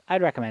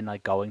 I'd recommend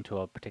like going to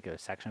a particular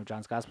section of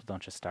John's Gospel.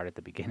 Don't just start at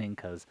the beginning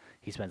because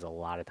he spends a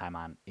lot of time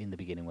on in the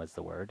beginning was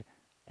the word,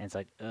 and it's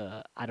like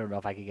I don't know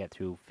if I could get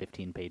through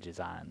 15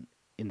 pages on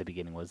in the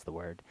beginning was the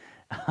word.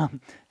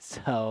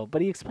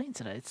 But he explains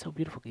it. It's so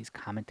beautiful. He's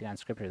commenting on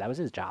scripture. That was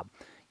his job.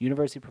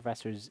 University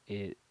professors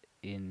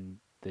in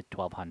the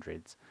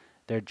 1200s,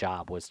 their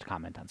job was to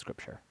comment on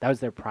scripture. That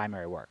was their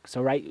primary work.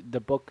 So, right, the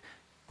book,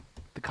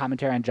 the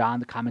commentary on John,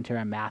 the commentary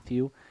on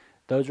Matthew,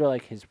 those were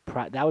like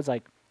that was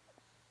like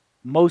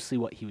mostly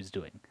what he was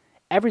doing.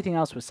 Everything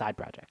else was side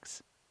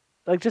projects.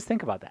 Like, just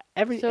think about that.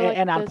 so like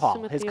And on the Paul,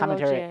 Summa his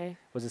commentary Theologiae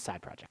was a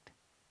side project.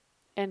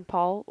 and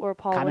Paul or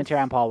Paul was Commentary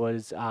on Paul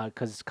was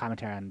because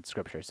commentary on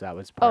scripture, so that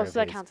was oh part of so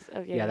that his. counts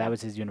oh Yeah, yeah. that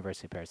was his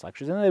University of Paris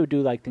lectures, and then they would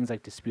do like things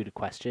like disputed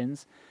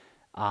questions.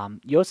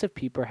 Josef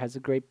Pieper has a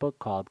great book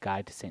called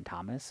Guide to St.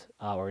 Thomas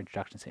or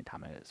Introduction to St.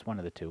 Thomas. One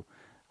of the two.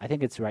 I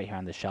think it's right here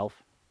on the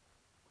shelf,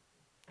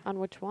 On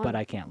which but one?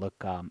 I can't look.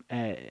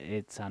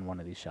 It's on one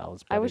of these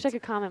shelves, I but wish I it's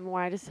could comment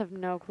more. I just have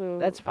no clue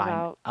that's fine.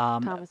 about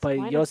Thomas But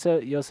Aquinas.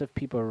 Joseph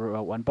Pieper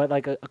wrote one, but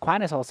like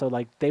Aquinas also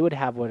like they would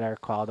have what are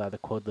called the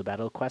quod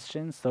libetto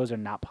questions. Those are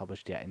not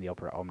published yet in the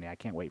Opera Omnia. I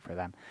can't wait for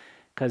them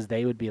because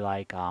they would be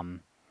like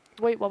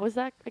Wait, what was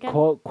that again?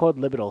 quote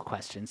libital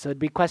questions. So it'd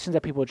be questions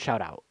that people would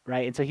shout out,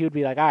 right? And so he would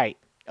be like, "All right,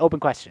 open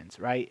questions,"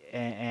 right?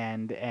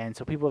 And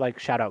so people would, like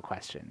shout out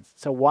questions.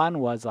 So one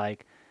was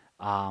like,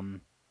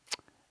 um,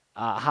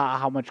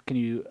 how much can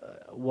you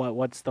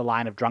what's the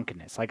line of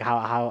drunkenness, like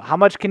how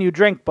much can you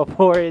drink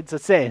before it's a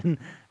sin,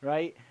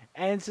 right?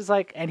 And it's just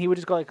like, and he would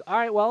just go like, all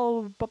right,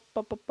 well,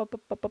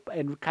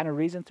 and kind of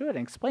reason through it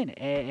and explain it.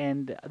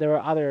 And there were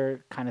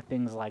other kind of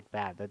things like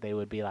that they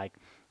would be like,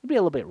 it'd be a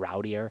little bit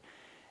rowdier.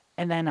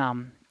 And then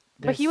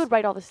But he there's would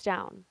write all this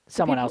down. So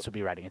someone people. else would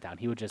be writing it down.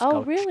 He would just Oh,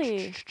 go,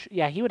 really?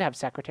 yeah, he would have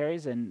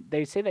secretaries, and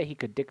they say that he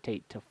could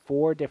dictate to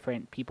four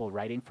different people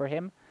writing for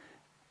him.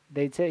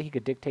 They'd say he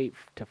could dictate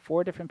to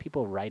four different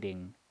people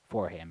writing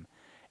for him,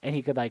 and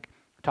he could like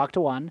talk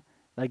to one,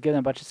 like give them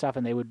a bunch of stuff,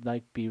 and they would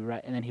like be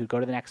right, and then he would go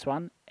to the next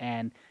one,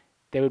 and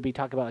they would be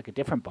talking about like a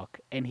different book,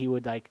 and he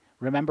would like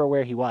remember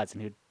where he was,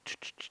 and he would,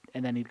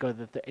 and then he'd go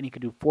to and he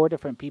could do four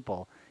different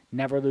people,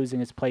 never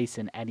losing his place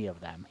in any of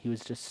them. He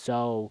was just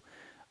so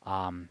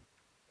um,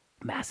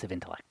 massive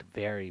intellect,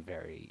 very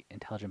very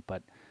intelligent,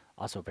 but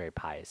also very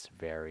pious,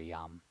 very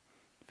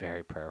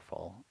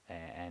prayerful,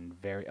 and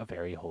very a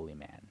very holy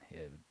man,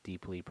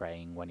 deeply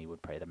praying when he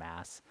would pray the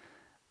mass,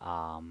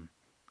 um,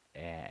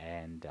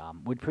 and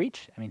would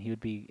preach. I mean, he would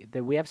be.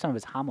 We have some of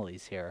his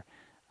homilies here.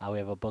 We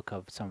have a book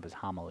of some of his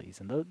homilies,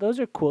 and those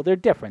are cool. They're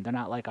different. They're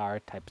not like our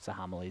types of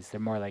homilies.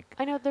 They're more like,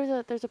 I know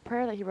there's a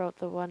prayer that he wrote,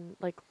 the one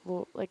like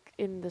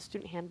in the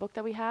student handbook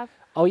that we have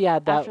oh yeah,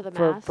 after that the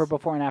for mass.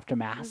 before and after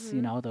mass. You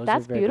Mhm. know, those are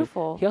That's very good.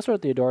 beautiful. He also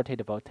wrote the Adoro Te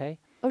Devote.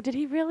 Oh, did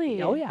he Oh really?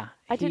 yeah,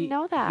 I didn't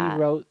know he that.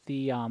 wrote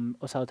the O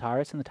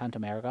Salutaris and the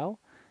Tantum Ergo.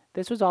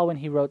 This was all when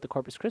he wrote the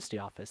Corpus Christi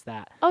office.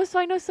 That Oh, so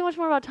I know so much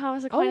more about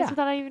Thomas oh Aquinas yeah,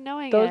 without even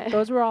knowing those it.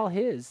 those were all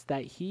his.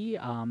 That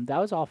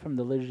was all from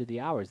the Liturgy of the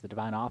Hours, the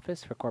Divine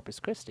Office for Corpus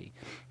Christi.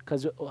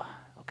 Because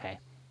okay,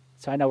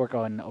 so I know we're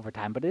going over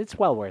time, but it's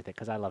well worth it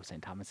because I love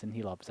St. Thomas and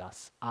he loves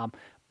us.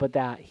 But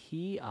that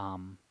he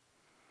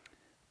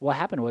what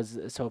happened was,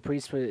 so a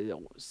priest was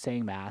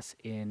saying mass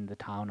in the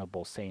town of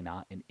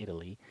Bolsena in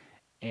Italy,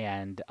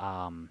 and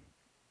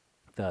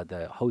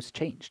the host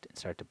changed and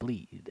started to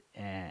bleed,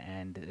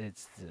 and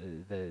it's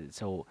the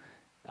so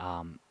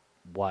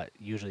what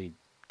usually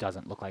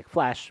doesn't look like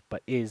flesh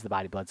but is the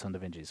body, blood, son,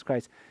 divinity of Jesus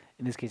Christ,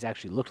 in this case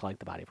actually looked like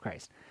the body of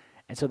Christ.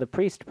 And so the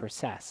priest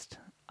processed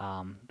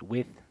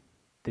with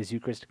this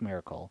Eucharistic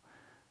miracle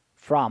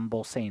from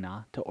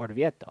Bolsena to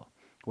Orvieto,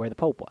 where the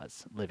Pope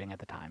was living at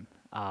the time.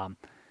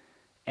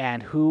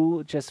 And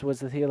who just was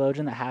the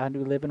theologian that happened to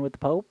be living with the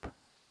Pope?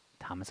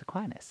 Thomas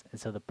Aquinas. And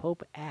so the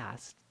Pope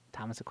asked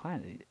Thomas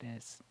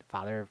Aquinas,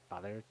 Father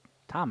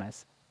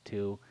Thomas,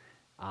 to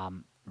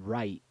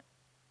write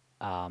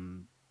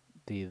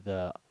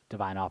the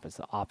divine office,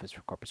 the office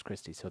for Corpus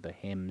Christi, so the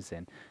hymns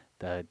and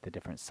the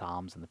different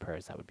psalms and the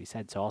prayers that would be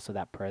said. So also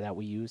that prayer that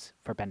we use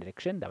for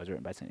benediction that was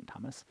written by Saint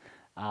Thomas.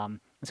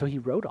 So he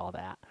wrote all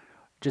that,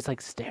 just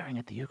like staring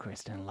at the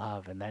Eucharist in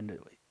love, and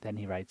then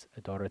he writes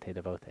Adoro Te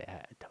Devote,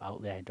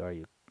 devoutly I adore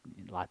you,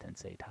 Latin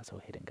say tasso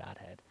hidden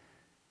Godhead,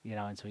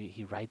 and so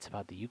he writes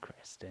about the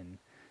Eucharist,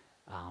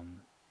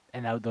 um,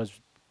 and those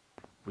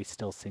we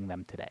still sing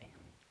them today.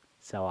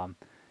 So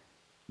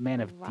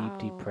man of deep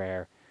deep Wow.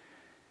 prayer.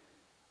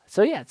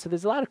 So yeah, so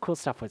there's a lot of cool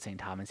stuff with St.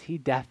 Thomas. He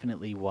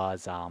definitely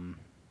was a,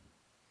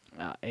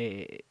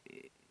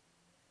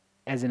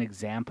 as an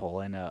example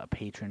and a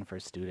patron for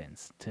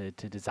students to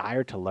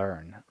desire to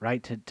learn,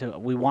 right? To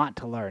we want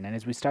to learn, and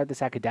as we start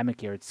this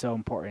academic year, it's so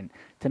important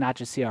to not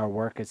just see our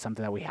work as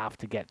something that we have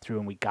to get through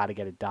and we got to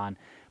get it done,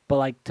 but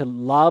like to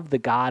love the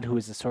God who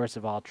is the source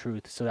of all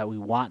truth, so that we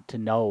want to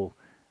know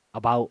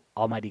about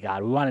Almighty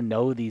God. We want to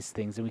know these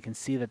things, and we can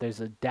see that there's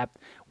a depth.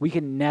 We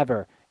can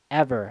never,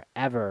 ever,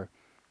 ever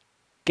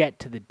get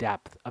to the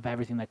depth of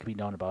everything that can be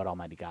known about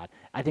Almighty God.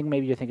 I think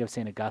maybe you're thinking of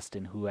St.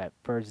 Augustine, who at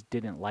first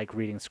didn't like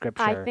reading I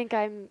scripture think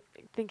I'm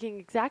thinking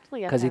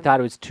exactly of because he him. thought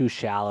it was too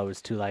shallow, it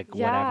was too like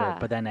whatever. Yeah,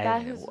 But then after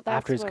that's his what I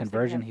was thinking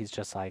conversion, of. he's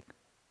just like,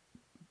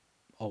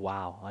 oh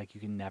wow, like you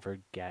can never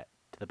get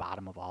to the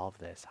bottom of all of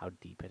this, how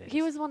deep it He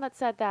is. was the one that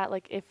said that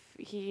like if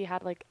he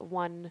had like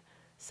one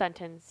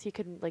sentence, he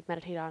could like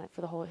meditate on it for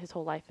the whole his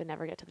whole life and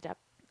never get to the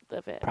depth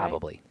of it, right?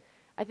 Probably.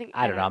 I think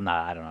I I don't know. know,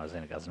 I don't know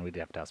St. Augustine. We'd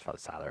have to ask Father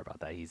Siler about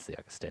that. He's the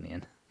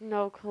Augustinian.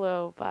 no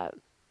clue, but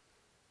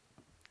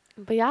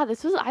yeah,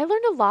 this was I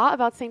learned a lot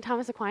about St.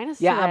 Thomas Aquinas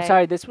Yeah, I'm today.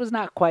 sorry. This was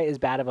not quite as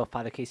bad of a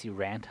Father Casey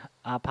rant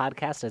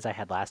podcast as I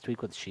had last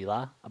week with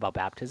Sheila about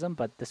baptism,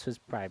 but this was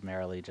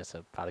primarily just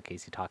a Father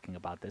Casey talking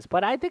about this.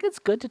 But I think it's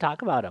good to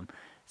talk about them.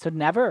 So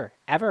never,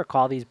 ever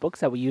call these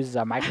books that we use as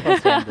our microphone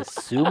stand the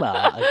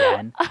Summa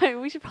again.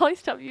 We should probably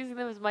stop using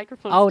them as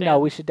microphone Oh, no,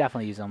 we stands. should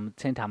definitely use them.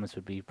 St. Thomas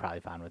would be probably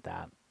fine with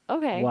that.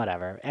 Okay.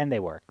 Whatever. And they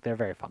work. They're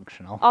very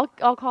functional.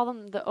 I'll call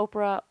them the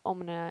Opera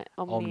Omnia.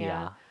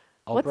 Omnia.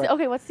 Opera,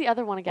 What's the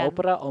other one again?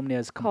 Opera Omnia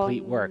is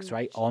complete works, Con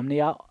right?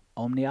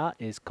 Omnia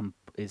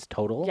is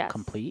total, Yes,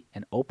 complete,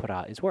 and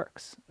opera is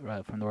works,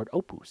 from the word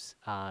opus,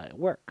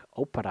 work.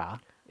 Opera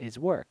is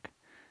work.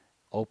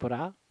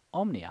 Opera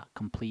omnia,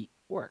 complete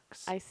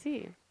works. I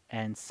see.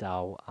 And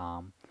so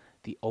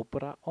the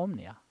Opera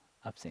Omnia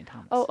of St. Oh,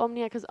 Thomas.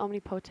 Omnia because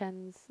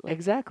omnipotens, like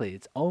Exactly.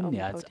 It's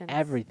omnia. It's omnipotence.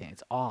 everything.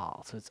 It's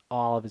all. So it's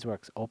all of his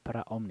works.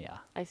 Opera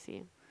omnia. I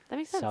see. That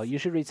makes So sense. you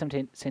should read some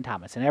St.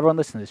 Thomas, and everyone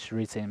listening to this should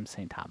read some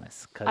St.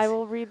 Thomas. I Cause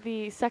will read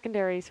the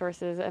secondary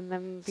sources and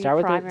then the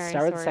primary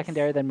start with the source.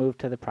 secondary, then move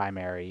to the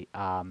primary.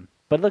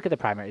 But look at the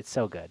primary; it's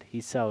so good.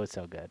 He's so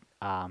good.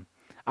 All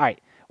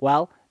right.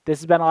 Well, this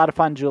has been a lot of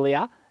fun,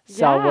 Julia.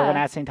 So we're gonna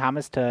Yeah. ask St.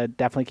 Thomas to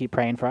definitely keep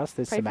praying for us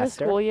this Pray for the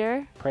semester. school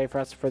year. Pray for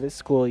us for this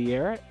school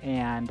year,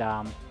 and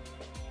yeah,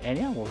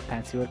 we'll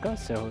kind of see where it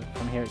goes. So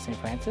from here at St.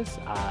 Francis,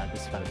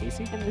 this is Father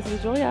Casey. And this is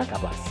Julia.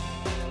 God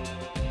bless.